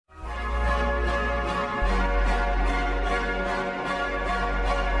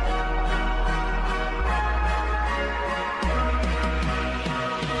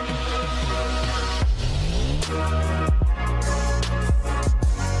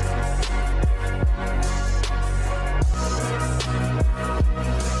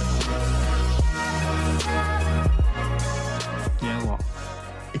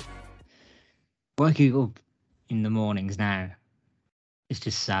waking up in the mornings now, it's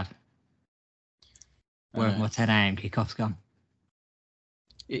just sad. Where have my 10 a.m. kickoffs gone?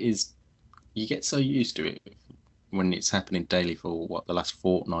 It is. You get so used to it when it's happening daily for the last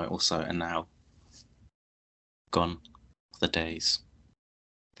fortnight or so, and now gone the days.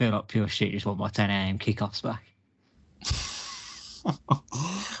 I feel like pure shit. Just want my 10 a.m. kickoffs back.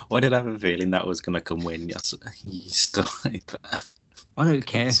 Why did I have a feeling that was going to come when you started that? I don't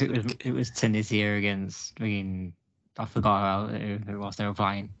care if it was Tunisia against. I forgot who it was they were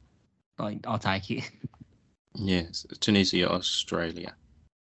playing. Like, I'll take it. Yes, Tunisia, Australia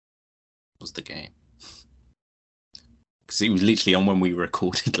was the game. Because it was literally on when we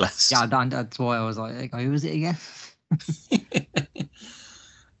recorded last. Yeah, that's why I was like, who was it again?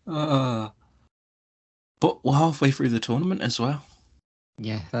 But we're halfway through the tournament as well.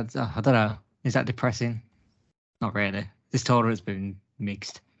 Yeah, that's. I don't know. Is that depressing? Not really. This tournament's been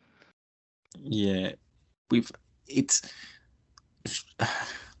mixed. Yeah, it's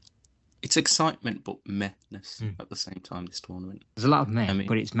excitement but mehness at the same time. This tournament. There's a lot of meh,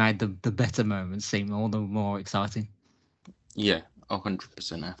 but it's made the better moments seem all the more exciting. Yeah,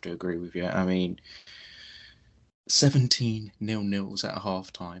 100%. I have to agree with you. I mean, 17 0-0s at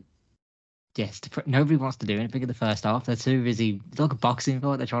half time. Yes, nobody wants to do anything in the first half. They're too busy. It's like a boxing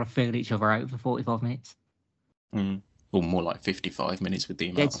fight. They're trying to feel each other out for 45 minutes. Or more like 55 minutes with the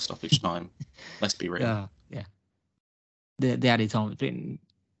amount of stoppage time. Let's be real. Yeah. The added time has been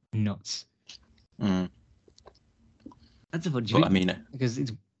nuts. That's a fun but, I mean, because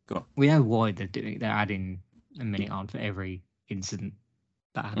we know why they're adding a minute on for every incident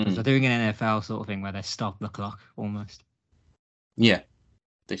that happens. They're doing an NFL sort of thing where they stop the clock almost. Yeah.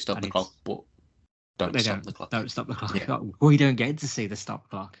 They stop the clock, but don't stop the clock. Don't stop the clock. Yeah. We don't get to see the stop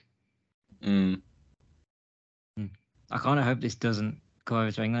clock. I kind of hope this doesn't go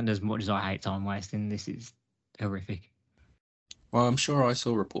over to England as much as I hate time wasting. This is horrific. Well, I'm sure I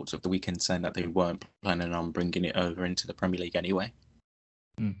saw reports of the weekend saying that they weren't planning on bringing it over into the Premier League anyway.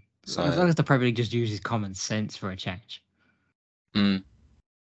 So as long as the Premier League just uses common sense for a change.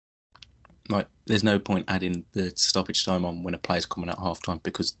 Like, there's no point adding the stoppage time on when a player's coming out half time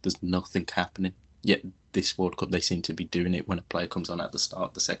because there's nothing happening. Yet this World Cup, they seem to be doing it when a player comes on at the start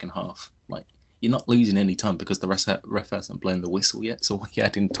of the second half. Like, you're not losing any time because the ref hasn't blown the whistle yet. So what are you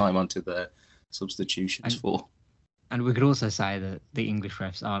adding time onto the substitutions for? And we could also say that the English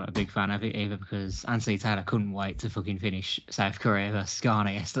refs aren't a big fan of it either because Anthony Taylor couldn't wait to fucking finish South Korea versus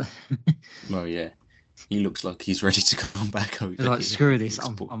Ghana yesterday. Oh, yeah. He looks like he's ready to come back over. He's like, screw this,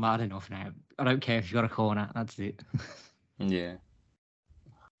 I'm had enough now. I don't care if you've got a corner, that's it. Yeah.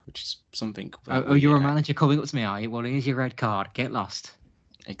 Which is something... you're a manager coming up to me, are you? Well, here's your red card. Get lost.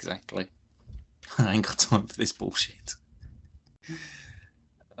 Exactly. I ain't got time for this bullshit.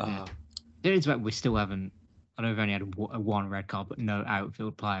 We still haven't... I know we've only had one red card, but no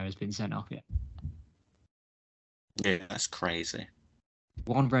outfield player has been sent off yet. Yeah, that's crazy.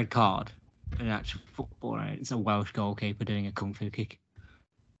 One red card in actual football, right? It's a Welsh goalkeeper doing a kung fu kick.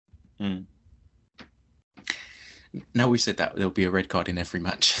 Now we said that, there'll be a red card in every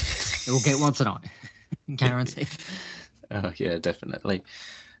match. We'll get one tonight. Guarantee. Oh, yeah, definitely.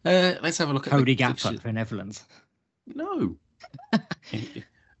 Let's have a look at Cody Gakpo for Netherlands. No. It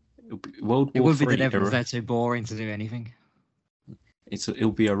would be the Netherlands. They're too boring to do anything.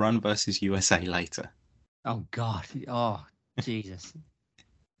 It'll be Iran versus USA later. Oh, God. Oh, Jesus.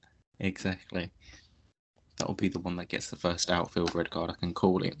 Exactly. That'll be the one that gets the first outfield red card. I can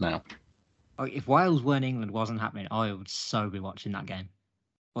call it now. If Wales weren't England wasn't happening, I would so be watching that game.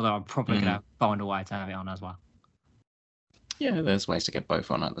 Although I'm probably going to find a way to have it on as well. Yeah, there's ways to get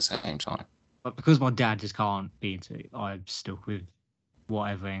both on at the same time. But because my dad just can't be into it, I'm stuck with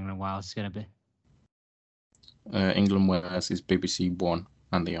whatever England Wales is going to be. England Wales is BBC One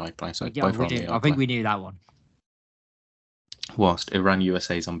and the iPlayer. So both are on the iPlayer. I think we knew that one. Whilst Iran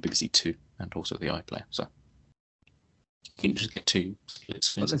USA is on BBC Two and also the iPlayer. So you can just get two.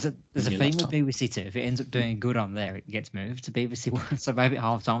 There's a thing with BBC Two. If it ends up doing good on there, it gets moved to BBC One. So maybe at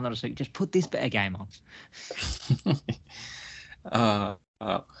half time, they'll just put this better game on.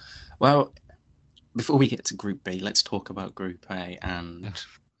 Well, before we get to Group B, let's talk about Group A and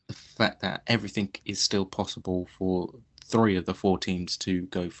the fact that everything is still possible for 3 of the 4 teams to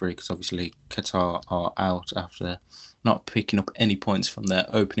go through, because obviously Qatar are out after not picking up any points from their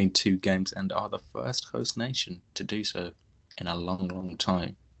opening 2 games and are the first host nation to do so in a long, long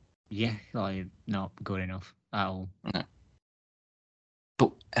time. Yeah, like not good enough at all. No.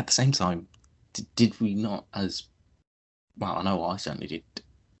 But at the same time, did we not, as well, I know I certainly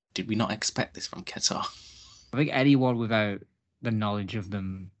did we not expect this from Qatar? I think anyone without the knowledge of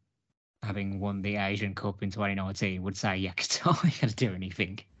them having won the Asian Cup in 2019, would say, yeah, Qatar ain't going to do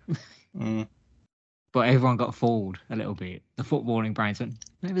anything. Mm. But everyone got fooled a little bit. The footballing brains went,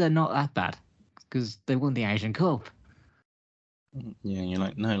 maybe they're not that bad because they won the Asian Cup. Yeah, you're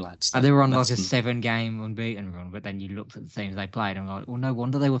like, no, lads. And they were on like a 7-game unbeaten run, but then you looked at the teams they played and were like, well, no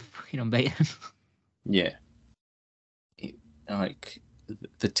wonder they were fucking unbeaten. Yeah. Like,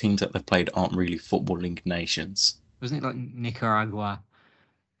 the teams that they've played aren't really footballing nations. Wasn't it like Nicaragua?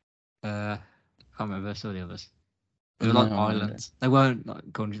 I can't remember some of the others. They were like islands. They weren't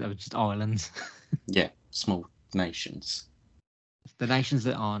like countries, they were just islands. Yeah, small nations. The nations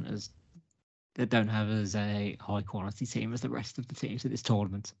that don't have as a high quality team as the rest of the teams in this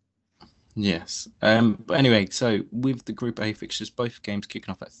tournament. Yes. But anyway, so with the Group A fixtures, both games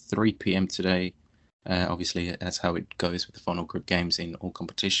kicking off at 3 p.m. today. Obviously, that's how it goes with the final group games in all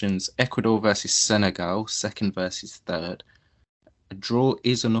competitions. Ecuador versus Senegal, second versus third. A draw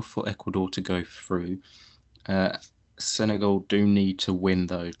is enough for Ecuador to go through. Senegal do need to win,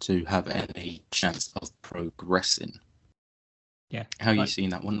 though, to have any chance of progressing. Yeah. How are you seeing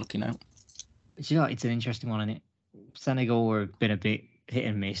that one looking out? You know, it's an interesting one, isn't it? Senegal have been a bit hit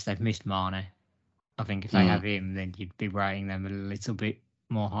and miss. They've missed Mane. I think if they have him, then you'd be rating them a little bit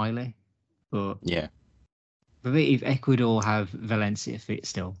more highly. But yeah, for me, if Ecuador have Valencia fit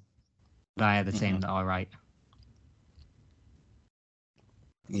still, they are the team that I rate.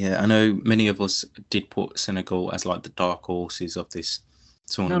 Yeah, I know many of us did put Senegal as like the dark horses of this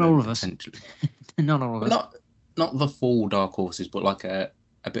tournament. Not all of us. Not all of us. Not the full dark horses, but like a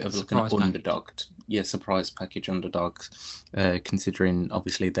bit of like an underdog. Yeah, surprise package underdogs. Considering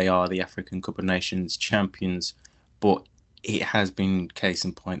obviously they are the African Cup of Nations champions, but it has been case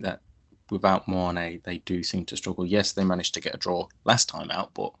in point that without Mane, they do seem to struggle. Yes, they managed to get a draw last time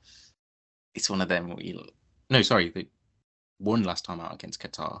out, but it's one of them where they won last time out against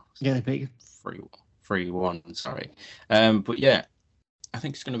Qatar. Yeah, they beat 3-1, sorry. But yeah, I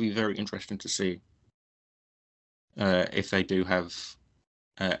think it's going to be very interesting to see if they do have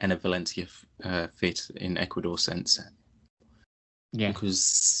Enner Valencia fit in Ecuador's sense. Yeah.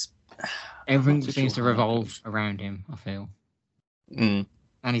 Because everything seems to revolve around him, I feel. And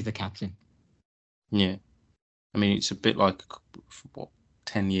he's the captain. Yeah. I mean, it's a bit like,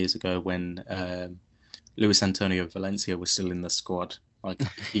 10 years ago when Luis Antonio Valencia was still in the squad. Like,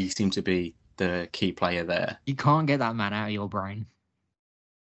 he seemed to be the key player there. You can't get that man out of your brain.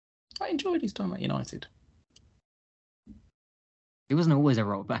 I enjoyed his time at United. He wasn't always a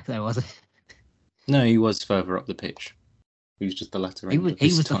right back, though, was he? No, he was further up the pitch. He was just the latter end. He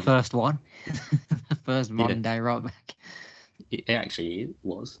was the first one. The first modern day right back. It actually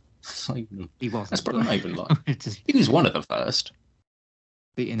was. He wasn't. That's probably not even like. He was one of the first.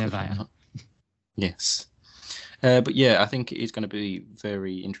 The innovator. Yes. But yeah, I think it's going to be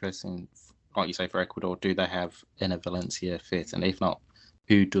very interesting, like you say, for Ecuador. Do they have Enner Valencia fit? And if not,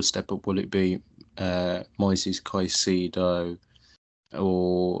 who does step up? Will it be Moises Caicedo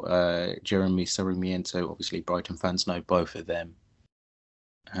or Jeremy Sarmiento? Obviously, Brighton fans know both of them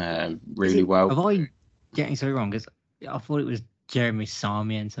really well. Have I getting so wrong? Because I thought it was Jeremy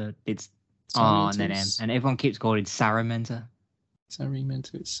Sarmiento. It's R and then M, and everyone keeps calling it Sarmiento.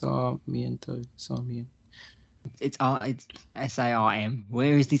 Sarmiento. It's Sarmiento. It's SARM.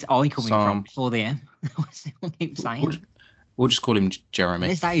 Where is this I coming from before the M? What's everyone keep saying? We'll just call him Jeremy.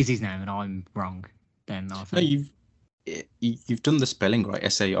 Unless that is his name and I'm wrong, then I think... No, you've done the spelling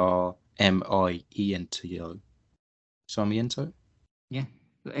right. Sarmiento. Sarmiento. Yeah,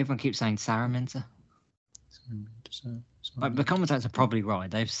 but everyone keeps saying Sarmiento. Like, the commentators are probably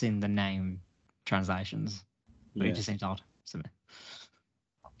right. They've seen the name translations, but it just seems odd to me.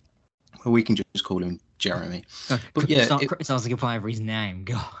 Well, we can just call him Jeremy. But yeah, start criticizing a player for his name.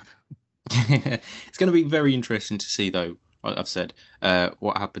 God. It's going to be very interesting to see, though. Like I've said,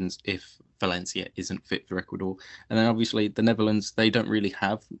 what happens if Valencia isn't fit for Ecuador, and then obviously the Netherlands, they don't really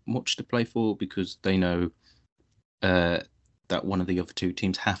have much to play for because they know that one of the other two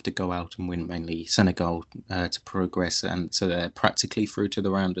teams have to go out and win, mainly Senegal, to progress, and so they're practically through to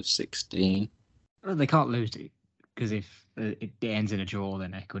the round of 16. Well, they can't lose it because if it ends in a draw,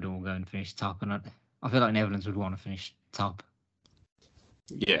 then Ecuador will go and finish top, and I feel like Netherlands would want to finish top.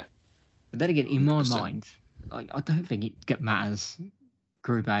 Yeah. But then again, in my mind, like, I don't think it matters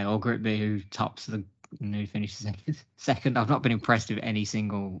Group A or Group B who tops and who finishes second. I've not been impressed with any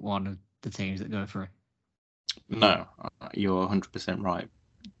single one of the teams that go through. No, you're 100% right.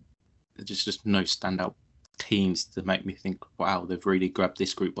 There's just no standout teams to make me think, wow, they've really grabbed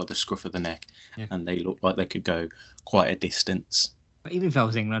this group by the scruff of the neck, and they look like they could go quite a distance. But even if I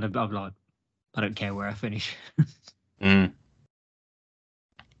was England, I'd like, I don't care where I finish.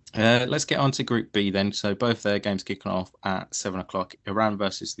 Let's get on to Group B then. So both their games kicking off at 7 o'clock. Iran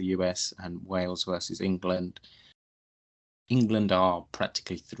versus the US and Wales versus England. England are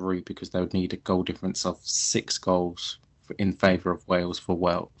practically through because they would need a goal difference of 6 goals in favour of Wales for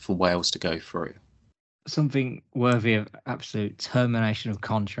Wales to go through. Something worthy of absolute termination of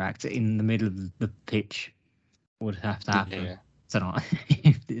contract in the middle of the pitch would have to happen tonight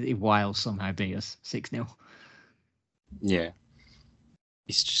if Wales somehow beat us 6-0. Yeah.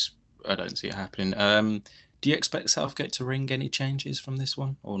 It's just, I don't see it happening. Do you expect Southgate to ring any changes from this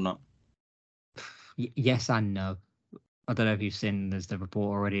one or not? Yes and no. I don't know if you've seen, there's the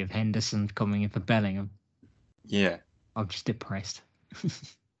report already of Henderson coming in for Bellingham. Yeah. I'm just depressed.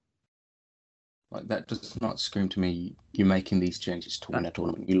 Like, that does not scream to me you're making these changes to win a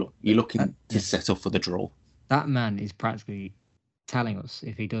tournament. You're looking to set up for the draw. That man is practically telling us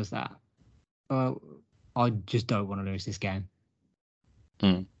if he does that, I just don't want to lose this game.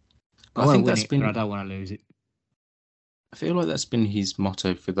 I think that's been. But I don't want to lose it. I feel like that's been his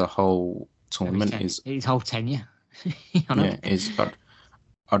motto for the whole tournament. His whole tenure.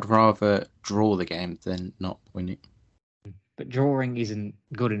 I'd rather draw the game than not win it. But drawing isn't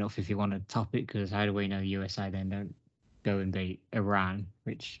good enough if you want to top it, because how do we know USA then don't go and beat Iran,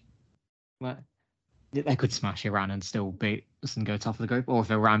 which, well, they could smash Iran and still beat us and go top of the group, or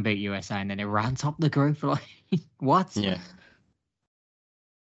if Iran beat USA and then Iran top the group, like, what? Yeah.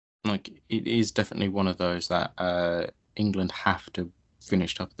 Like, it is definitely one of those that England have to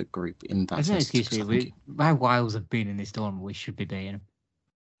finish top of the group in that sense. Excuse me, how Wales have been in this tournament, we should be beating them.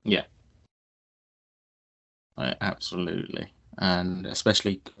 Yeah. Absolutely. And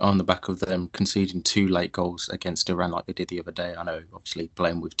especially on the back of them conceding 2 late goals against Iran like they did the other day. I know, obviously,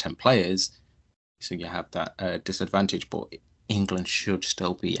 playing with 10 players, so you have that disadvantage, but England should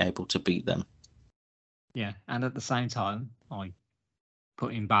still be able to beat them. Yeah, and at the same time,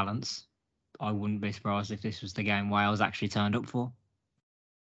 put in balance, I wouldn't be surprised if this was the game Wales actually turned up for.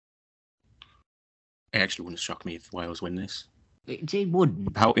 It actually wouldn't shock me if Wales win this. It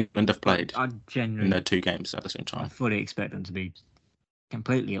wouldn't. How England have played in their 2 games at the same time. I fully expect them to be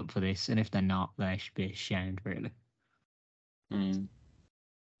completely up for this, and if they're not, they should be ashamed, really.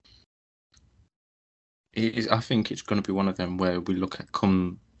 I think it's going to be one of them where we look at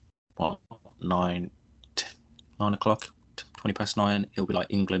 9 o'clock, 20 past 9, it'll be like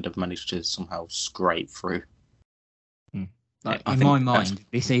England have managed to somehow scrape through. Like, in my mind,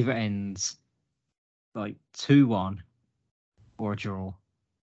 this either ends like 2-1 or a draw,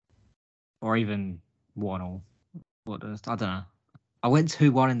 or even 1-1. I don't know. I went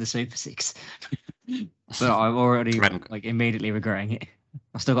 2-1 in the Super Six, but I'm already immediately regretting it.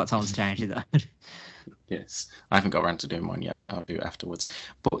 I've still got time to change it though. Yes, I haven't got around to doing mine yet. I'll do it afterwards.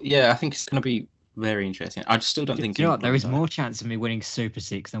 But yeah, I think it's going to be very interesting. I still don't think. You know what? There is more chance of me winning Super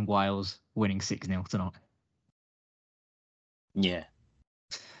Six than Wales winning 6-0 tonight. Yeah.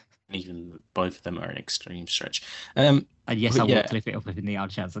 Even both of them are an extreme stretch. And yes, I will clip it up in the odd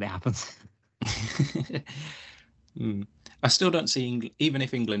chance that it happens. I still don't see, even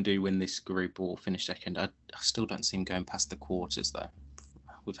if England do win this group or finish second, I still don't see them going past the quarters, though,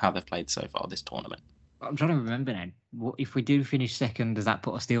 with how they've played so far this tournament. I'm trying to remember now. If we do finish second, does that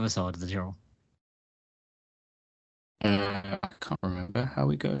put us the other side of the draw? I can't remember how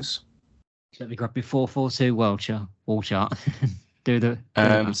it goes. Let me grab before 4-2 wall chart. do the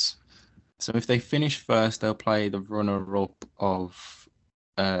so if they finish first, they'll play the runner-up of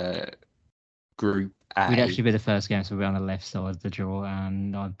Group A. We'd actually be the first game, so we'll be on the left side of the draw,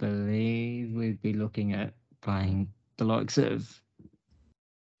 and I believe we'd be looking at playing the likes of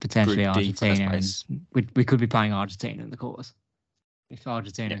potentially Argentina. We could be playing Argentina in the quarters if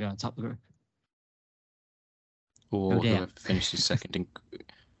Argentina go on top of the group. Or whoever finishes second in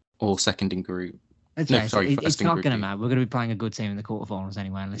group. Okay, it's not going to matter. We're going to be playing a good team in the quarterfinals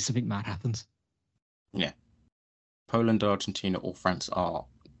anyway, unless something mad happens. Yeah. Poland, Argentina, or France are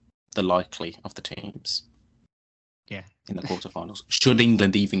the likely of the teams. Yeah. In the quarterfinals. Should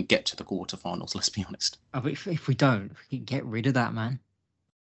England even get to the quarterfinals, let's be honest. Oh, but if we don't, we can get rid of that, man.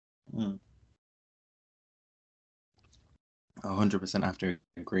 100% have to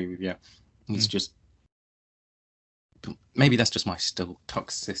agree with you. It's just... Maybe that's just my still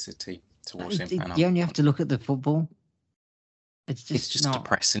toxicity towards him. You only have to look at the football. It's just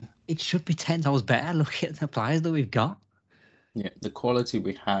depressing. It should be 10 times better. Look at the players that we've got. Yeah, the quality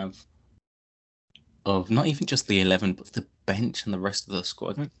we have of not even just the 11, but the bench and the rest of the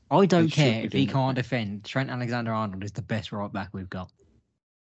squad. I don't care if he can't defend. Trent Alexander-Arnold is the best right back we've got.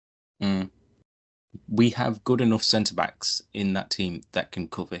 We have good enough centre-backs in that team that can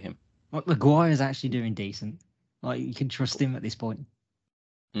cover him. Like, Maguire's actually doing decent. Like, you can trust him at this point.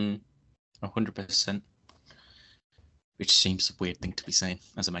 100%. Which seems a weird thing to be saying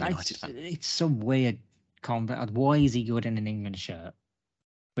as a Man United fan. It's some weird combat. Why is he good in an England shirt,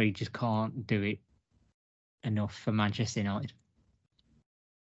 but he just can't do it enough for Manchester United?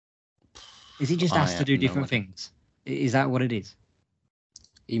 Is he just asked to do different things? Is that what it is?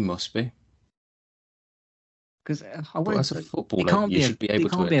 He must be. Because as a footballer, you should be able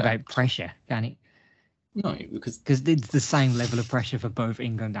to. It can't be about pressure, can it? No, because it's the same level of pressure for both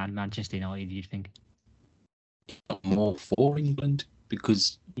England and Manchester United. You'd think. More for England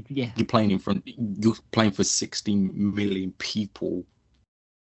because you're playing for 16 million people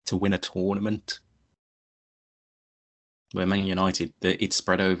to win a tournament. Where Man United, it's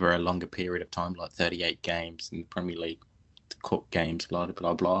spread over a longer period of time, like 38 games in the Premier League, the cup games, blah blah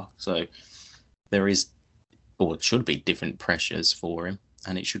blah blah. So there is, or it should be, different pressures for him,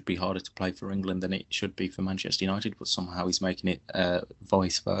 and it should be harder to play for England than it should be for Manchester United. But somehow he's making it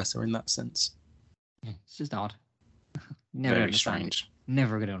vice versa in that sense. Yeah, it's just odd. Very strange.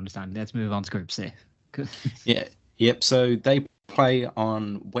 Never going to understand. Let's move on to Group C. Yep. So they play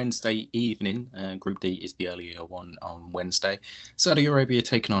on Wednesday evening. Group D is the earlier one on Wednesday. Saudi Arabia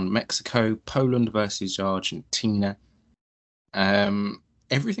taking on Mexico. Poland versus Argentina.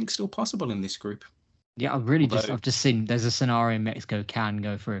 Everything's still possible in this group. Yeah, I've just seen there's a scenario Mexico can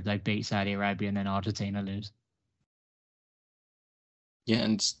go through if they beat Saudi Arabia and then Argentina lose. Yeah,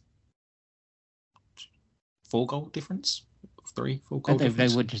 and 4-goal difference, 4 goal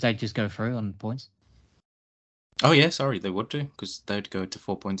difference. They'd just go through on points. Oh yeah, sorry, they would do because they'd go to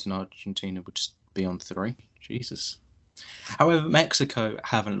 4 points and Argentina would just be on 3. Jesus. However, Mexico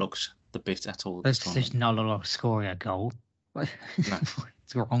haven't looked the bit at all. There's not a lot of scoring a goal. No.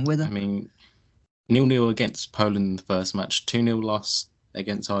 What's wrong with it? I mean, 0-0 against Poland in the first match, 2-0 loss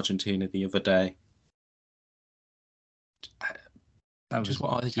against Argentina the other day. That was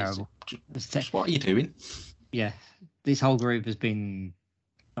terrible. What are you doing? Yeah, this whole group has been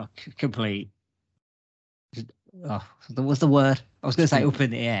complete. What's the word? I was going to say up in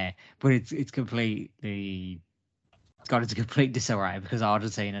the air, but it's completely got into complete disarray because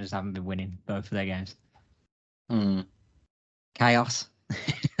Argentina just haven't been winning both of their games. Chaos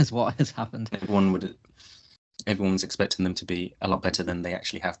is what has happened. Everyone's expecting them to be a lot better than they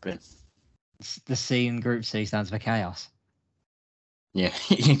actually have been. The C in Group C stands for chaos. Yeah,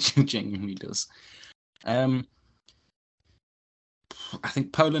 it genuinely does. I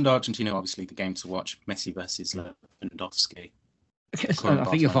think Poland, Argentina, obviously the game to watch. Messi versus Lewandowski. I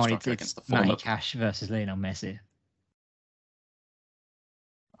think you'll find it's Matty Cash versus Lionel Messi.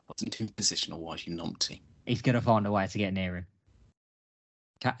 I wasn't in position to watch you numpty. He's going to find a way to get near him.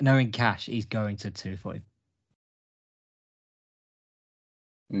 Knowing Cash, he's going to 2-5.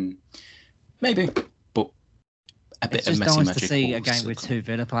 Maybe, but a bit of Messi magic. It's just nice to see a game with 2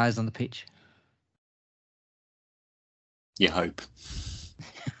 Villa players on the pitch. You hope.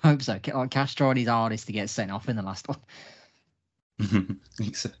 Hope so. Cash tried his hardest to get sent off in the last one.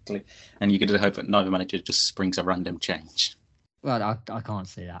 Exactly. And you could hope that neither manager just springs a random change. Well, I can't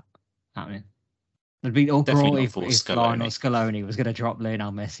see that happening. It'd be awful if Lionel Scaloni was going to drop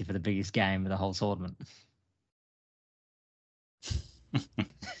Lionel Messi for the biggest game of the whole tournament.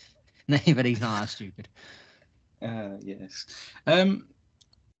 No, but he's not that stupid. Yes. I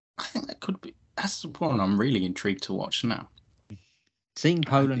think that could be. That's the one I'm really intrigued to watch now. Seeing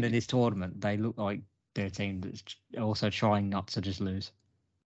Poland in this tournament, they look like they're a team that's also trying not to just lose.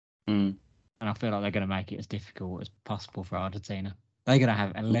 And I feel like they're going to make it as difficult as possible for Argentina. They're going to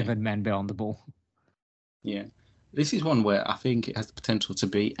have 11 men beyond the ball. Yeah. This is one where I think it has the potential to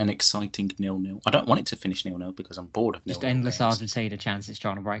be an exciting 0-0. I don't want it to finish 0-0 because I'm bored of 0-0. Just endless games. Argentina chances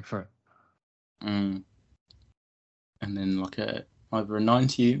trying to break through. And then like either a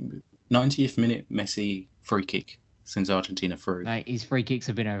 90th minute Messi free kick sends Argentina through. Like, his free kicks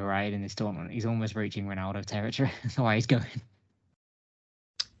have been overrated in this tournament. He's almost reaching Ronaldo territory. The way he's going.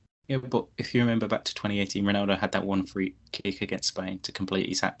 Yeah, but if you remember back to 2018, Ronaldo had that one free kick against Spain to complete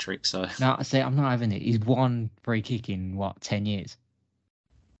his hat trick. So no, I'm not having it. He's won free kick in 10 years?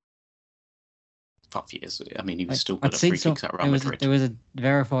 5 years. I mean, he was still good at free kicks at Real Madrid. There was a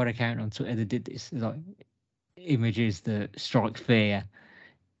verified account on Twitter that did this. Like images that strike fear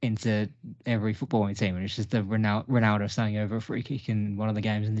into every footballing team, and it's just the Ronaldo standing over a free kick in one of the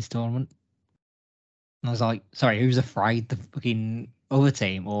games in this tournament. And I was like, sorry, who's afraid? The fucking other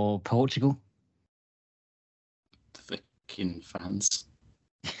team or Portugal? The fucking fans.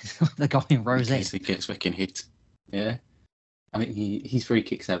 The guy in Rosette. In case he gets fucking hit. Yeah. I mean, his free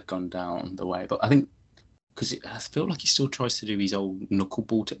kicks have gone down the way, but I think because I feel like he still tries to do his old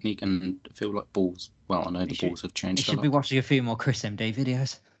knuckleball technique, and I feel like balls. Well, I know the balls have He changed a should be lot. watching a few more Chris MD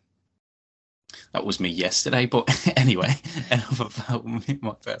videos. That was me yesterday, but anyway, enough about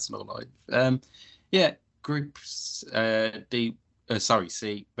my personal life. Yeah, groups D. Sorry,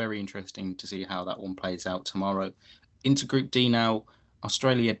 C. Very interesting to see how that one plays out tomorrow. Into Group D now.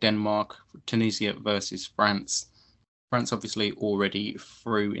 Australia, Denmark, Tunisia versus France. France obviously already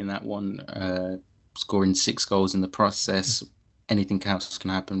through in that one, scoring 6 goals in the process. Anything else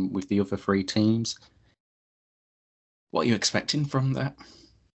can happen with the other 3 teams. What are you expecting from that?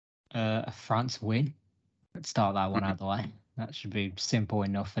 A France win. Let's start that one out of the way. That should be simple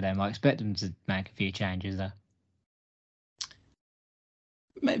enough for them. I expect them to make a few changes though.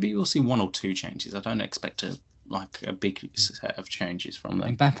 Maybe we'll see 1 or 2 changes. I don't expect a big set of changes from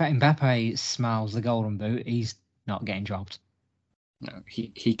them. Mbappe smells the golden boot. He's not getting dropped. No,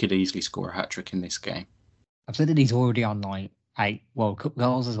 he could easily score a hat-trick in this game. I've said that he's already on like 8 World Cup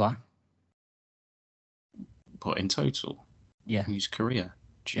goals as well. But in total, yeah, in his career,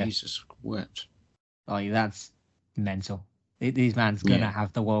 Jesus, what? Like that's mental. These man's gonna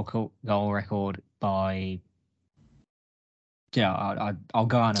have the World Cup goal record by. Yeah, I'll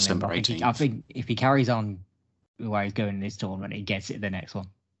go on a limb. I think if he carries on the way he's going in this tournament, he gets it the next one.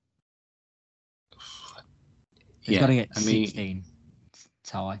 He's got to get 16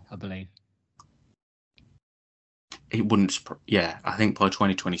 tie, I believe. It wouldn't. Yeah, I think by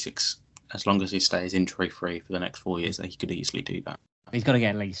 2026, as long as he stays injury-free for the next 4 years, he could easily do that. He's got to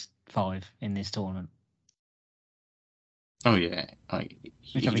get at least 5 in this tournament. Oh yeah, which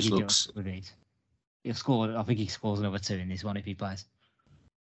I think he looks with these. He'll score. I think he scores another 2 in this one if he plays.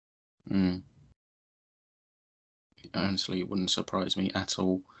 Honestly, it wouldn't surprise me at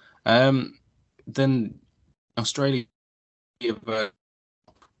all. Then Australia,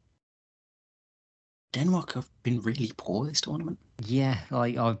 Denmark have been really poor this tournament. Yeah,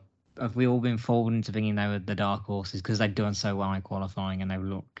 like have we all been falling into thinking they were the dark horses because they've done so well in qualifying and they've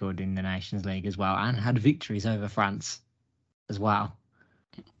looked good in the Nations League as well and had victories over France as well,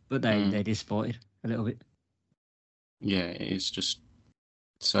 but they disappointed a little bit. Yeah, it's just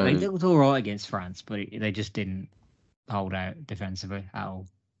so they looked all right against France, but they just didn't hold out defensively at all.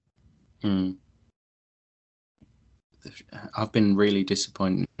 I've been really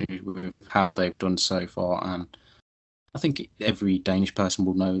disappointed with how they've done so far, and I think every Danish person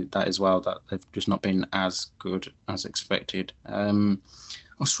will know that as well, that they've just not been as good as expected.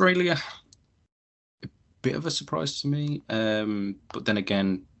 Australia, a bit of a surprise to me, but then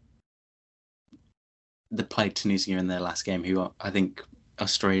again, they played Tunisia in their last game, who I think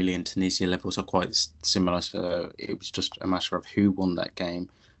Australia and Tunisia levels are quite similar, so it was just a matter of who won that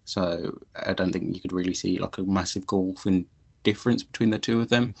game. So I don't think you could really see like a massive golfing difference between the two of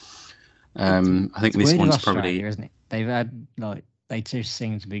them. I think this one's probably, isn't it? They've had they just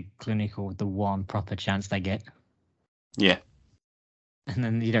seem to be clinical with the one proper chance they get. Yeah. And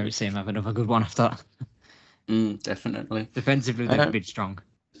then you don't see them have another good one after that. Definitely. Defensively, they're a bit strong.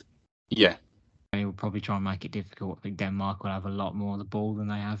 Yeah. They will probably try and make it difficult. I think Denmark will have a lot more of the ball than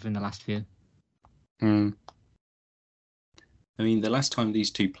they have in the last few. I mean, the last time these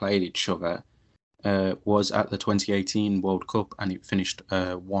two played each other was at the 2018 World Cup, and it finished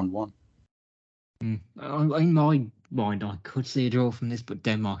 1-1. In my mind, I could see a draw from this, but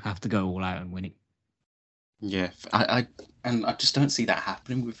Denmark have to go all out and win it. Yeah, I just don't see that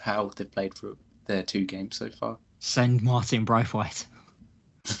happening with how they've played for their 2 games so far. Send Martin Braithwaite.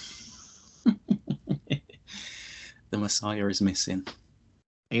 The Messiah is missing.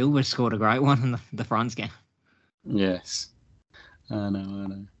 He always scored a great one in the France game. Yes. I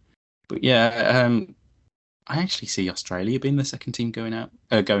know. But yeah, I actually see Australia being the second team going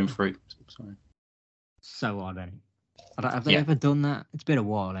through. Sorry. So odd, ain't it? Have they ever done that? It's been a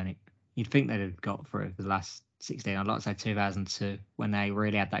while, ain't it? You'd think they'd have got through for the last 16. I'd like to say 2002 when they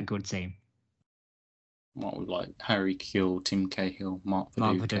really had that good team. What with like Harry Kewell, Tim Cahill, Mark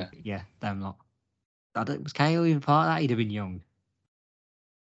Viduka. Yeah, them lot. Was Cahill even part of that? He'd have been young.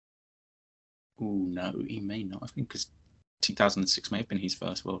 Oh no, he may not. I think because 2006 may have been his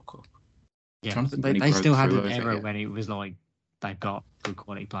first World Cup. Yeah, they still had an era when it was like they've got good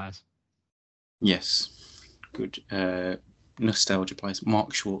quality players. Yes, good nostalgia players.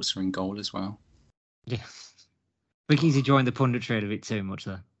 Mark Schwarzer in goal as well. Yeah, I think he's enjoying the punditry a bit too much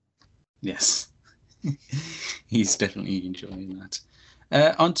though. Yes, he's definitely enjoying that.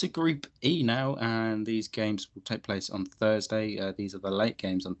 On to Group E now, and these games will take place on Thursday. These are the late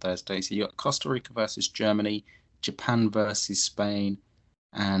games on Thursday. So you got Costa Rica versus Germany, Japan versus Spain,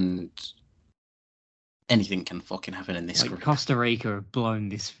 and anything can fucking happen in this group. Costa Rica have blown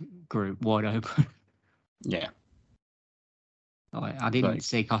this group wide open. Yeah. I didn't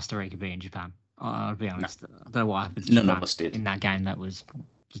see Costa Rica beating Japan. I'll be honest. I don't know what happened to None Japan of us did. in that game. That was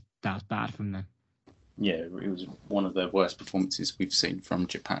bad from them. Yeah, it was one of the worst performances we've seen from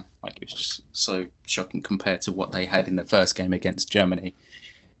Japan. Like, it was just so shocking compared to what they had in the first game against Germany.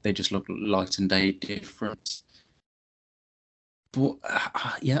 They just looked light and day different. But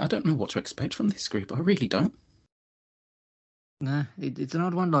yeah, I don't know what to expect from this group. I really don't. Nah, it's an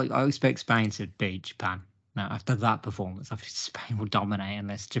odd one. Like, I expect Spain to beat Japan. Now, after that performance, I think Spain will dominate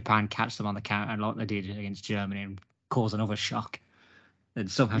unless Japan catch them on the counter like they did against Germany and cause another shock. Then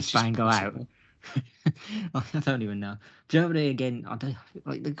somehow Which is Spain go out. possible. I don't even know. Germany again. I don't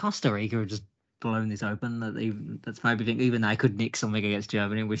like the Costa Rica have just blown this open. That's maybe think even they could nick something against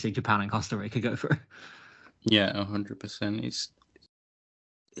Germany. We see Japan and Costa Rica go through. Yeah, 100%.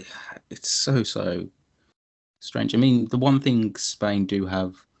 It's so strange. I mean, the one thing Spain do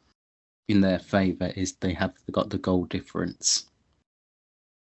have in their favour is they got the goal difference.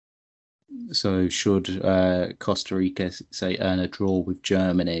 So should Costa Rica say earn a draw with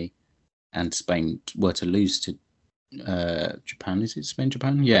Germany, and Spain were to lose to Japan, is it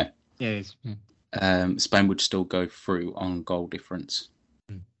Spain-Japan? Yeah. Yeah, it is. Yeah. Spain would still go through on goal difference.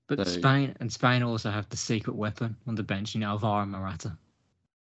 But So- Spain also have the secret weapon on the bench, Alvaro Morata.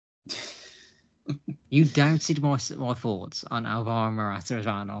 You doubted my thoughts on Alvaro Morata as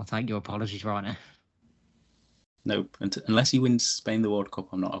well, and I'll take your apologies right now. Nope. Unless he wins Spain the World Cup,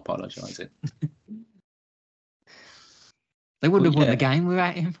 I'm not apologising. They wouldn't have won yeah. the game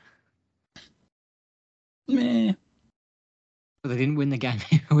without him. Meh. But they didn't win the game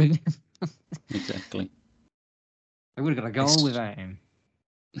with him. Exactly. They would have got a goal without him.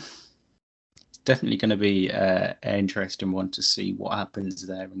 It's definitely going to be an interesting one to see what happens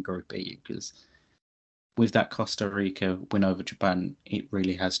there in Group E, because with that Costa Rica win over Japan, it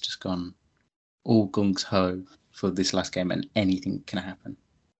really has just gone all gungs ho for this last game, and anything can happen.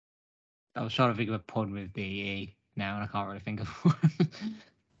 I was trying to think of a pun with BE now, and I can't really think of one.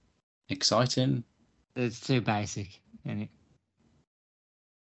 Exciting. It's too basic, isn't it?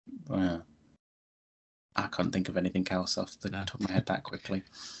 I can't think of anything else off the top of my head that quickly.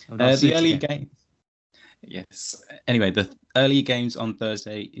 The earlier game. Yes. Anyway, the earlier games on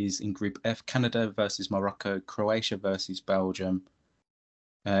Thursday is in Group F: Canada versus Morocco, Croatia versus Belgium.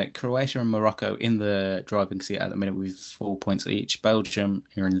 Croatia and Morocco in the driving seat at the minute with 4 points each. Belgium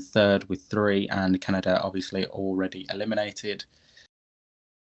are in third with 3, and Canada obviously already eliminated.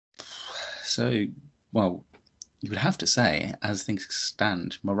 So, well, you would have to say, as things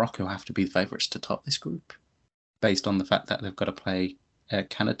stand, Morocco have to be the favourites to top this group, based on the fact that they've got to play a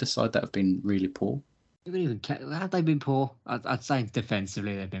Canada side that have been really poor. Have they been poor? I'd say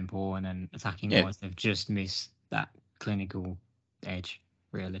defensively they've been poor, and then attacking wise they've just missed that clinical edge.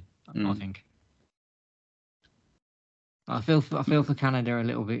 Really, I think. I feel for Canada a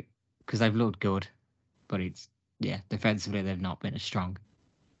little bit because they've looked good, but it's defensively they've not been as strong.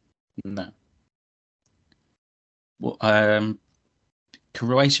 No. Well,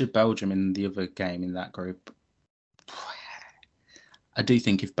 Croatia, Belgium in the other game in that group. I do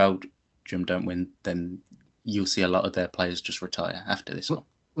think if Belgium don't win, then you'll see a lot of their players just retire after this one.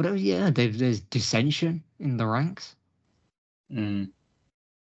 Well, yeah, there's dissension in the ranks.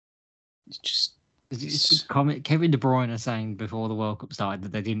 It's Kevin De Bruyne saying before the World Cup started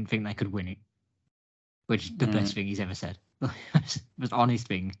that they didn't think they could win it, which is the best thing he's ever said. The most honest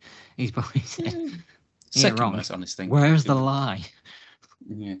thing he's probably said. Second most honest thing. Where's the lie?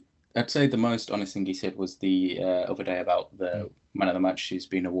 Yeah, I'd say the most honest thing he said was the other day about the man of the match who's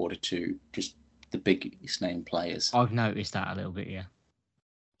been awarded to just the biggest name players. I've noticed that a little bit, yeah.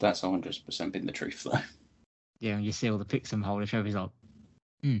 That's 100% been the truth, though. Yeah, and you see all the pics from Holder show, he's like,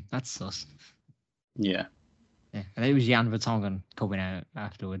 that's sus. Yeah. Yeah, and it was Jan Vertonghen coming out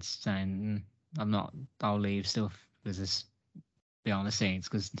afterwards saying, I'll leave stuff. There's this behind the scenes,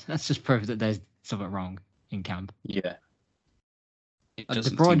 because that's just proof that there's something wrong in camp. Yeah. De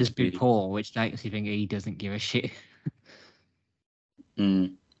Bruyne has been poor, which makes you think he doesn't give a shit.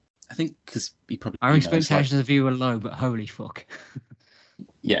 I think because he probably. Our expectations of you were low, but holy fuck.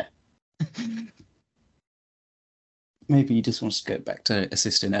 Yeah. Maybe he just wants to get back to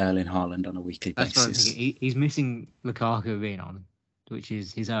assisting Erling Haaland on a weekly basis. That's what I'm thinking. He's missing Lukaku being on, which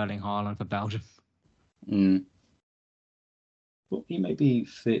is his Erling Haaland for Belgium. Well, he may be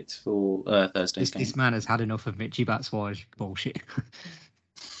fit for Thursday's game. This man has had enough of Michy Batshuayi's bullshit.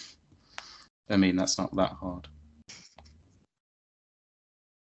 I mean, that's not that hard.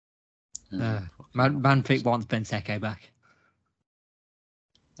 Man Pick wants Benteke back.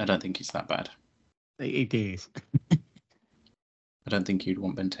 I don't think it's that bad. It is. I don't think you'd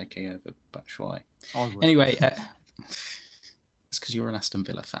want Benteke over Batshuayi. I would. Anyway, it's because you're an Aston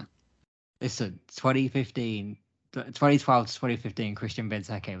Villa fan. Listen, 2012 to 2015, Christian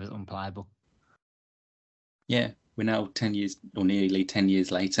Benteke was unplayable. Yeah, we're now 10 years, or nearly 10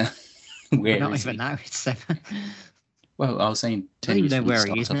 years later. Where not even now, it's 7. Well, I was saying 10 I don't years. even know where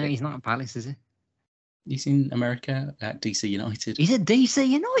he is now. He's not at Palace, is he? He's in America at DC United. He's at DC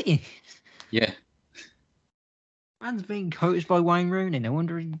United? Yeah. Man's being coached by Wayne Rooney. No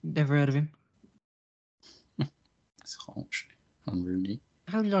wonder he never heard of him. That's harsh on Rooney.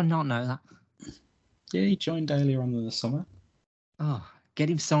 How did I not know that? Yeah, he joined earlier on in the summer. Oh, get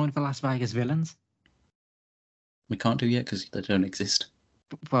him signed for Las Vegas Villains. We can't do yet because they don't exist.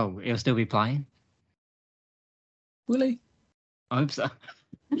 Well, he'll still be playing. Will he? I hope so.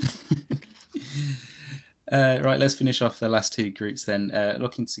 Right, let's finish off the last two groups then.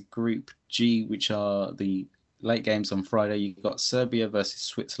 Looking to Group G, which are the late games on Friday. You've got Serbia versus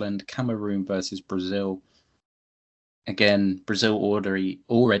Switzerland, Cameroon versus Brazil. Again, Brazil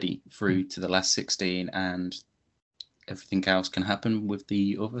already through to the last 16, and everything else can happen with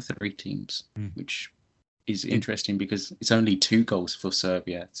the other 3 teams, which is interesting because it's only 2 goals for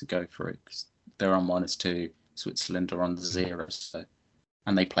Serbia to go through because they're on -2. Switzerland are on 0,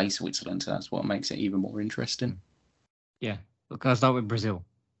 and they play Switzerland, so that's what makes it even more interesting. Yeah, look, I'll start with Brazil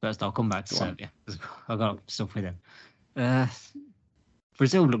first. I'll come back to Serbia. I've got stuff with them.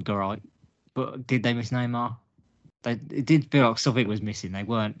 Brazil looked alright, but did they miss Neymar? It did feel like something was missing. They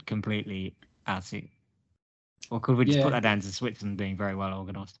weren't completely at it. Or could we just put that down to Switzerland being very well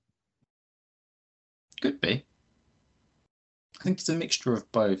organised? Could be. I think it's a mixture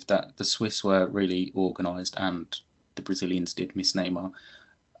of both, that the Swiss were really organised and the Brazilians did miss Neymar.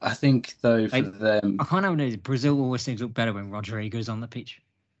 I think, though, for them... I can't know, Brazil always seems to look better when Rodrigo's on the pitch.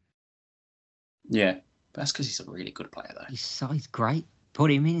 Yeah, that's because he's a really good player, though. He's great.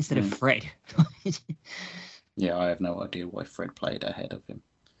 Put him in instead of Fred. Yeah, I have no idea why Fred played ahead of him.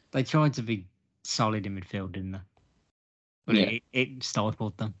 They tried to be solid in midfield, didn't they? But it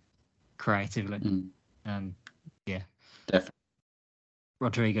stifled them creatively. And yeah. Definitely.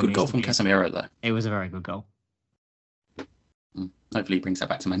 Rodrigo. Good goal from Casemiro, though. It was a very good goal. Hopefully he brings that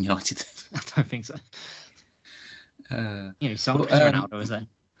back to Man United. I don't think so. Someone Ronaldo, is there?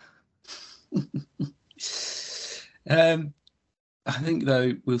 I think,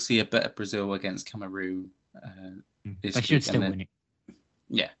 though, we'll see a better Brazil against Cameroon. They should still win it.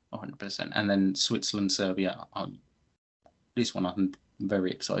 Yeah, 100%. And then Switzerland, Serbia. This one I'm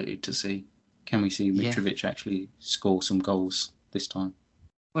very excited to see. Can we see Mitrovic actually score some goals this time?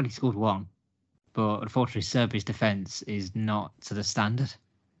 Well, he scored 1. But unfortunately, Serbia's defence is not to the standard.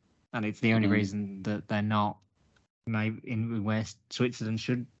 And it's the only reason that they're not in where Switzerland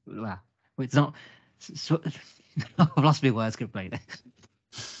should. Well, it's not. I've lost my words completely.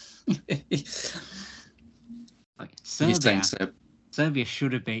 Serbia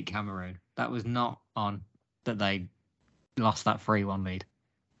should have beat Cameroon. That was not on that they lost that 3-1 lead.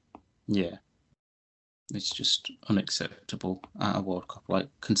 Yeah. It's just unacceptable at a World Cup. Like,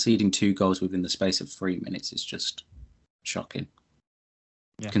 conceding 2 goals within the space of 3 minutes is just shocking.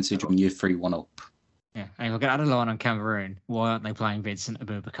 Yeah. Considering you're 3-1 up. Yeah, and if I get out of line on Cameroon, why aren't they playing Vincent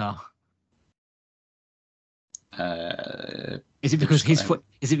Aboubakar? Is it because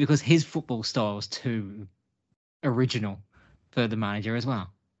his football style is too original for the manager as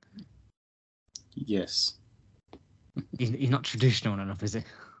well? Yes. He's not traditional enough, is he?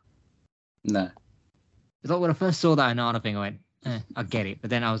 No. It's like when I first saw that Onana thing, I went, I get it.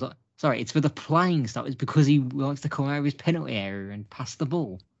 But then I was like, sorry, it's for the playing stuff. It's because he likes to come out of his penalty area and pass the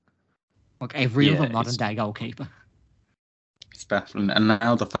ball. Like every other modern-day goalkeeper. It's baffling. And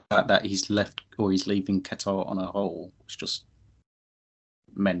now the fact that he's leaving Qatar on a hole, it's just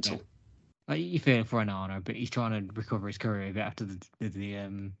mental. Yeah. Like, you feel for Onana, but he's trying to recover his career a bit after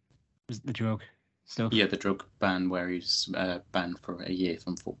the drug stuff. Yeah, the drug ban where he's banned for a year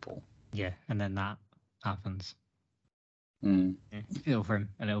from football. Yeah, and then that happens. Yeah, you feel for him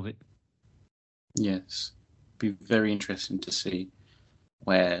a little bit. Yes. Be very interesting to see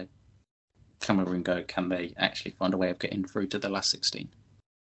where Cameroon go. Can they actually find a way of getting through to the last 16?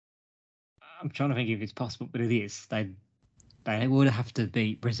 I'm trying to think if it's possible, but it is. They would have to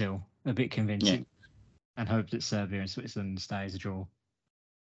beat Brazil a bit convincing and hope that Serbia and Switzerland stay as a draw.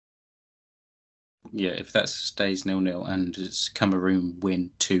 Yeah, if that stays 0-0 and Cameroon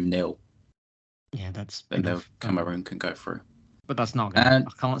win 2-0, that's then Cameroon can go through. But that's not good. I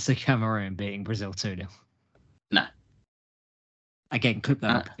can't see Cameroon beating Brazil 2-0. No. Again, clip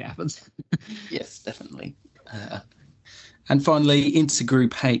that up if it happens. Yes, definitely. And finally, into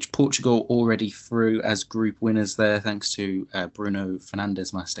Group H, Portugal already through as group winners there, thanks to Bruno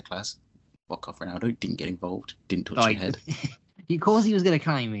Fernandes masterclass. Fuck off, Ronaldo. Didn't get involved. Didn't touch your head. Of course he was going to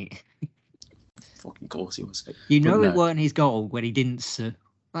claim it. Fucking course he was. You know it weren't his goal when he didn't sue.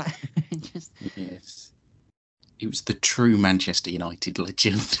 Yes. He was the true Manchester United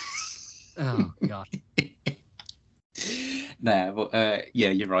legend. Oh, God. Nah, but yeah,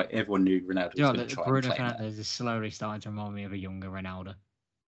 you're right. Everyone knew Ronaldo was going to try Bruno and claim Fernandes is slowly starting to remind me of a younger Ronaldo.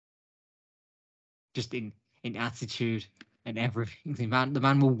 Just in attitude and everything. The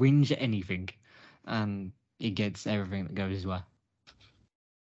man will whinge at anything, and he gets everything that goes his way.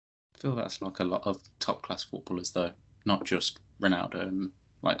 I feel that's like a lot of top class footballers, though, not just Ronaldo. And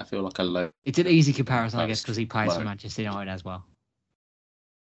like, I feel like a low. It's an easy comparison, I guess, because he plays for Manchester United as well.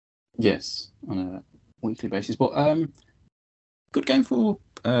 Yes, on a weekly basis. But good game for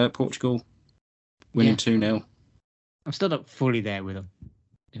Portugal, winning 2-0. I'm still not fully there with them,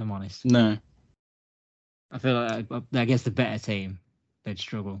 if I'm honest. No. I feel like against the better team, they'd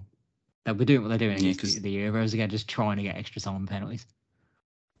struggle. They'll be doing what they're doing against the Euros again, just trying to get extra time penalties.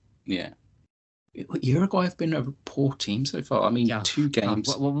 Yeah. Uruguay have been a poor team so far. I mean, 2 games.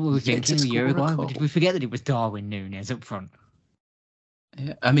 What were we thinking of Uruguay? Did we forget that it was Darwin Núñez up front?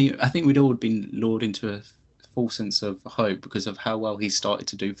 Yeah, I mean, I think we'd all been lured into a false sense of hope because of how well he started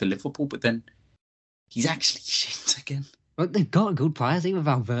to do for Liverpool, but then he's actually shit again. Well, they've got good players. Even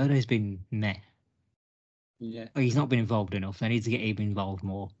Valverde's been meh. Yeah. He's not been involved enough. They need to get him involved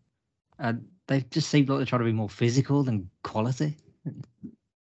more. They just seem like they're trying to be more physical than quality.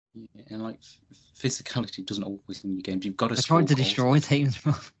 Yeah, and like physicality doesn't always win your games. You've got to. They're trying to destroy teams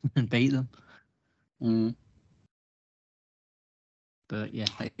and beat them. Mm. But yeah,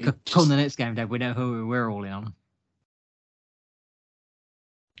 come the next game, Dave. We know who we're all in on.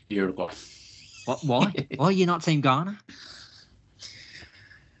 Uruguay. What? Why? Why are you not Team Ghana?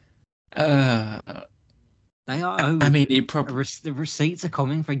 They are. I mean, the receipts are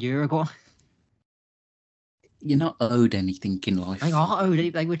coming for Uruguay. You're not owed anything in life. They are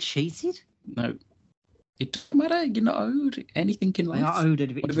owed. They were cheated. No, it doesn't matter. You're not owed anything in life. They are owed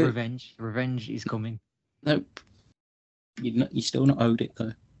it. Revenge. Revenge is coming. Nope. You're still not owed it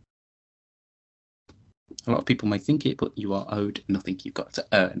though. A lot of people may think it, but you are owed nothing. You've got to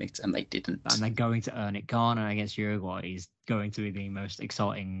earn it, and they didn't. And they're going to earn it. Ghana against Uruguay is going to be the most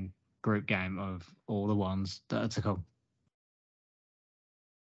exciting group game of all the ones that are to come.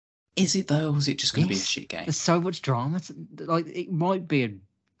 Is it though, or is it just going to be a shit game? There's so much drama. Like, it might be a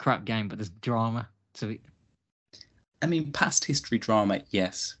crap game, but there's drama to it. I mean, past history drama,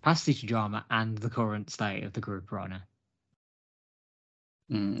 yes. Past history drama and the current state of the group right now.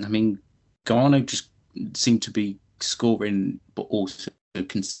 I mean, Ghana just seem to be scoring, but also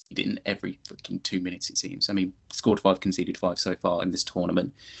conceding every freaking 2 minutes, it seems. I mean, scored 5, conceded 5 so far in this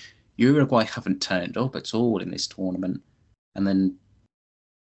tournament. Uruguay haven't turned up at all in this tournament. And then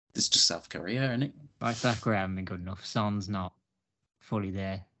there's just South Korea, isn't it? Right, South Korea haven't been good enough. Son's not fully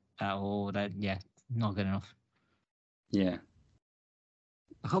there at all. Not good enough. Yeah.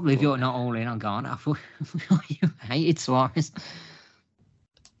 I can't believe you're not all in on Ghana. I thought you hated Suarez.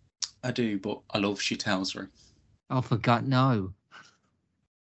 I do, but I love shithousery. Oh, for God, no.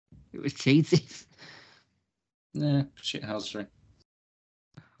 It was cheating. Yeah, shithousery.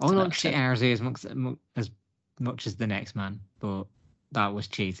 I like shithousery as much as the next man, but that was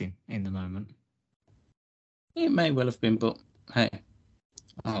cheating in the moment. It may well have been, but hey,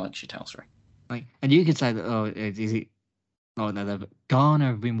 I like shithousery. And you could say that, is it? Oh, no, but Ghana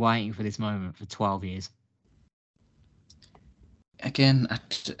have been waiting for this moment for 12 years. Again,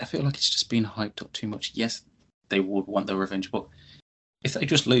 I feel like it's just been hyped up too much. Yes, they would want their revenge, but if they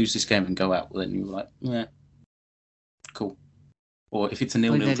just lose this game and go out, then you're like, yeah, cool. Or if it's a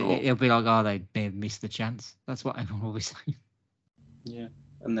 0-0 draw, it'll be like, they missed the chance. That's what everyone will be saying. Yeah,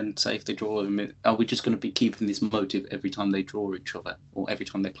 and then say if they draw, are we just going to be keeping this motive every time they draw each other, or every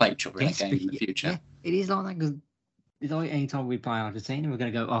time they play each other in a game in the future? Yeah, it is like that because it's like any time we play Argentina, we're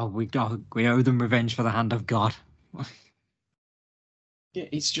going to go, we owe them revenge for the hand of God. Yeah,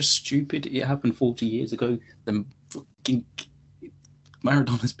 it's just stupid. It happened 40 years ago. Then fucking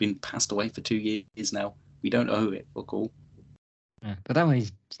Maradona's been passed away for 2 years now. We don't owe it. Fuck all. Yeah, but that one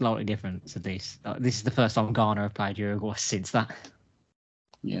is slightly different to this. This is the first time Ghana have played Uruguay since that.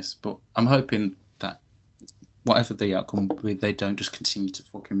 Yes, but I'm hoping that whatever the outcome will be, they don't just continue to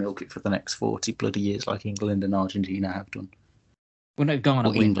fucking milk it for the next 40 bloody years like England and Argentina have done. Well, no, Ghana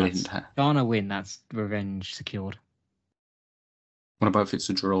win. Ghana win. That's revenge secured. What about if it's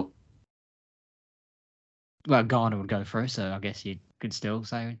a draw? Well, Ghana would go through, so I guess you could still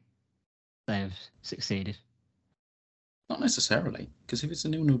say they've succeeded. Not necessarily, because if it's a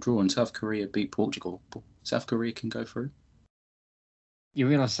 0-0 draw and South Korea beat Portugal, South Korea can go through. You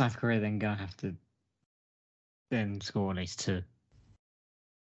realise South Korea then going to have to then score at least 2.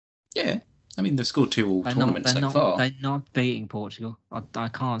 Yeah, I mean they've scored 2 all tournaments so far. They're not beating Portugal. I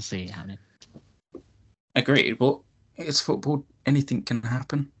can't see it happening. Agreed, but it's football. Anything can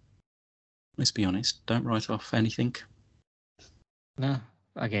happen. Let's be honest. Don't write off anything. No,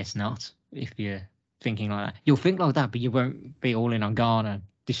 I guess not. If you're thinking like that, you'll think like that, but you won't be all in on Ghana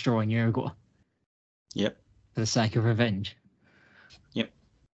destroying Uruguay. Yep. For the sake of revenge. Yep.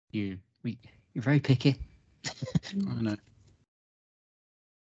 You're very picky. I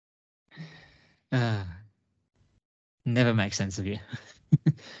know. Never makes sense of you.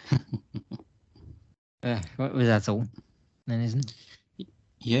 What was that all? Then, isn't it?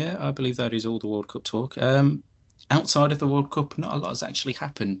 Yeah, I believe that is all the World Cup talk. Outside of the World Cup, not a lot has actually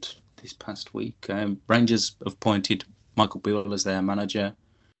happened this past week. Rangers have appointed Michael Beale as their manager,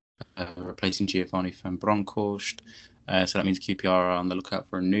 replacing Giovanni van Bronckhorst. So that means QPR are on the lookout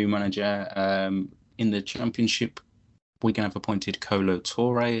for a new manager. In the Championship, Wigan have appointed Kolo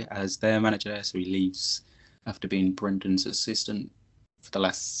Touré as their manager, so he leaves after being Brendan's assistant for the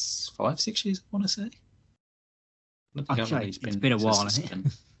last 5-6 years, I want to say. Actually, it's been a while, hasn't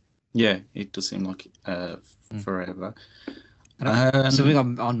it? Yeah, it does seem like forever.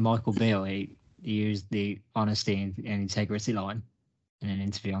 Something on Michael Beale, he used the honesty and integrity line in an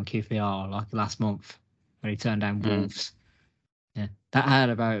interview on QPR like last month when he turned down Wolves. Yeah, that had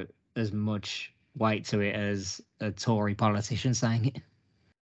about as much weight to it as a Tory politician saying it.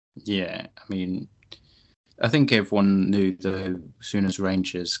 Yeah, I mean, I think everyone knew that as soon as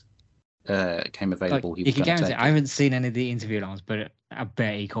Rangers came available, he was going to take it. I haven't seen any of the interview lines, but I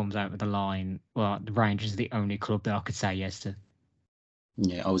bet he comes out with the line, well, the Rangers are the only club that I could say yes to.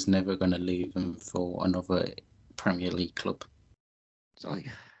 Yeah, I was never going to leave them for another Premier League club. It's like,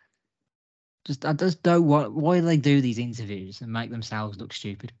 I just don't want, why do they do these interviews and make themselves look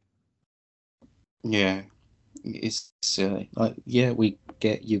stupid? Yeah, it's like, yeah, we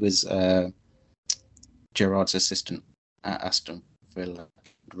get you as Gerrard's assistant at Aston Villa.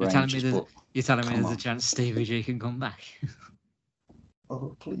 You're telling me there's a chance Stevie G can come back?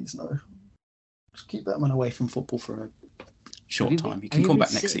 Oh, please no. Just keep that man away from football for a short time. He can come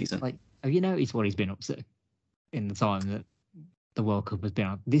back next season. Like, have you noticed what he's been up to in the time that the World Cup has been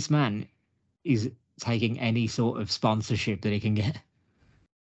on? This man is taking any sort of sponsorship that he can get.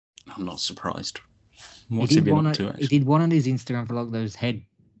 I'm not surprised. What's he been up to, actually? He did one on his Instagram for like those head,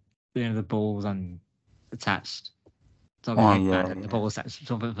 the balls and attached. So the balls attached,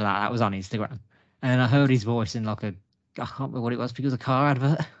 something for that. That was on Instagram. And then I heard his voice in like I can't remember what it was, because a car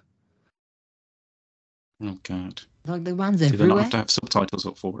advert. Oh, God. Like, the man's everywhere. They don't have to have subtitles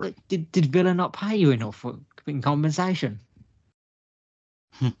up for it. Did Villa not pay you enough in compensation?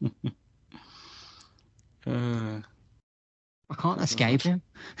 I can't escape him.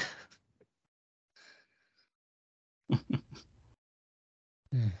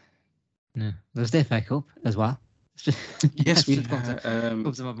 No, there's the FA Cup as well. Yes, we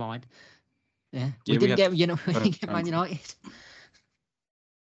comes to my mind. Yeah, we didn't get Man United.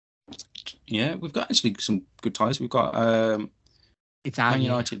 Yeah, we've got actually some good ties. We've got it's Man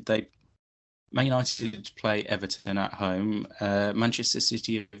United. Man United play Everton at home. Manchester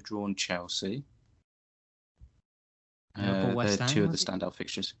City have drawn Chelsea. They're two of the standout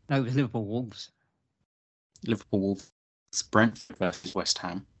fixtures. No, it was Liverpool Wolves. Liverpool Wolves. Brentford versus West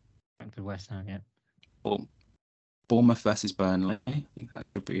Ham. West Ham, yeah. Bournemouth versus Burnley. I think that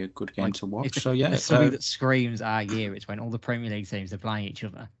could be a good game to watch. So yeah, it's something that screams our year. It's when all the Premier League teams are playing each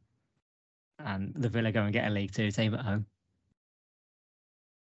other, and the Villa go and get a League Two team at home.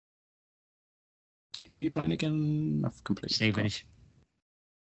 You playing again? I've completely Stevenage.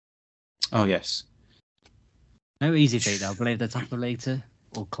 Oh yes. No easy feat though. I believe they're top of League Two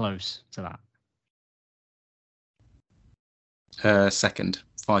or close to that. Second,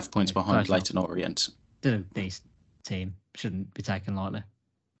 5 points behind Leyton Orient. Still a decent team. Shouldn't be taken lightly.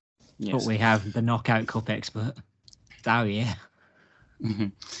 Yes. But we have the knockout cup expert. Oh yeah. Mm-hmm.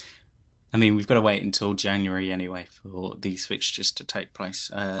 I mean, we've got to wait until January anyway for these fixtures to take place.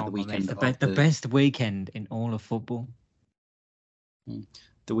 The weekend, the best weekend in all of football.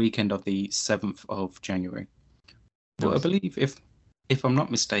 The weekend of the 7th of January. But I believe, if I'm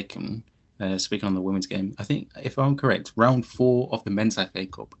not mistaken, speaking on the women's game, I think, if I'm correct, round 4 of the men's FA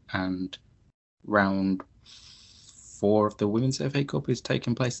Cup and round 4 of the women's FA Cup is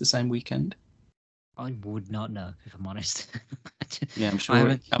taking place the same weekend. I would not know, if I'm honest. Yeah, I'm sure. I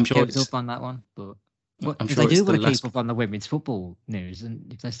haven't kept it's up on that one, but I'm if sure they do want to keep up on the women's football news,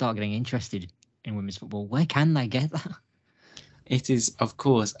 and if they start getting interested in women's football, where can they get that? It is, of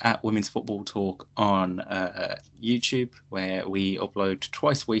course, at Women's Football Talk on YouTube, where we upload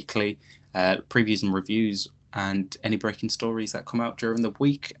twice weekly previews and reviews and any breaking stories that come out during the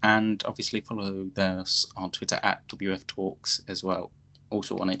week. And obviously follow us on Twitter at WF Talks as well.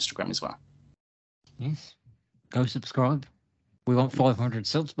 Also on Instagram as well. Yes. Go subscribe. We want 500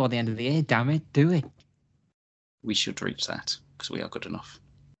 subs by the end of the year. Damn it, do it. We should reach that because we are good enough.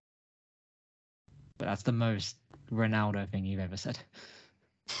 But that's the most Ronaldo thing you've ever said.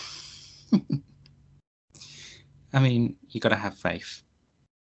 I mean, you got to have faith.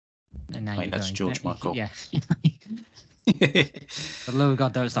 And now Wait, that's George Michael. Yeah. But Lord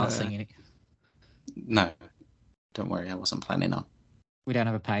God, don't start singing it. No, don't worry. I wasn't planning on. We don't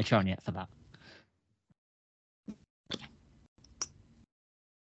have a Patreon yet for that.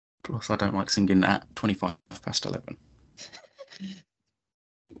 Plus, I don't like singing at 11:25.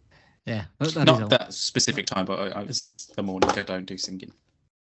 Yeah, but that not that specific time, but it's the morning. I don't do singing.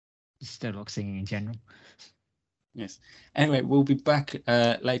 Still like singing in general. Yes. Anyway, we'll be back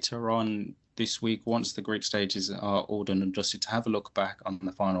later on this week once the group stages are all done and dusted to have a look back on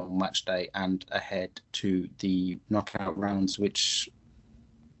the final match day and ahead to the knockout rounds, which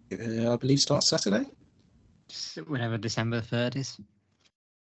I believe starts Saturday. Whenever December 3rd is.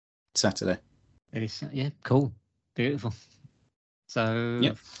 Saturday. It is. Yeah, cool, beautiful. So,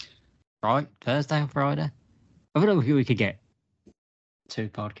 yeah. Right, Thursday or Friday. I don't know if we could get 2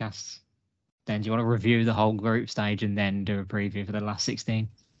 podcasts. Then do you want to review the whole group stage and then do a preview for the last 16?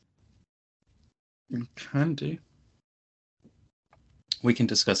 We can do. We can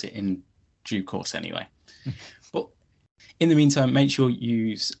discuss it in due course anyway. But in the meantime, make sure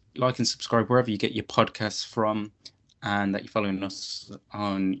you like and subscribe wherever you get your podcasts from, and that you're following us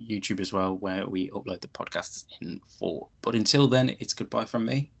on YouTube as well, where we upload the podcasts in full. But until then, it's goodbye from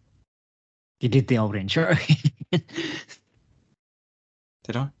me. You did the old intro. Did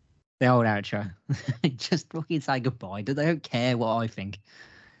I? The old outro. Just fucking say goodbye. They don't care what I think.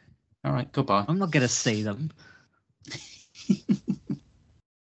 All right, goodbye. I'm not going to see them.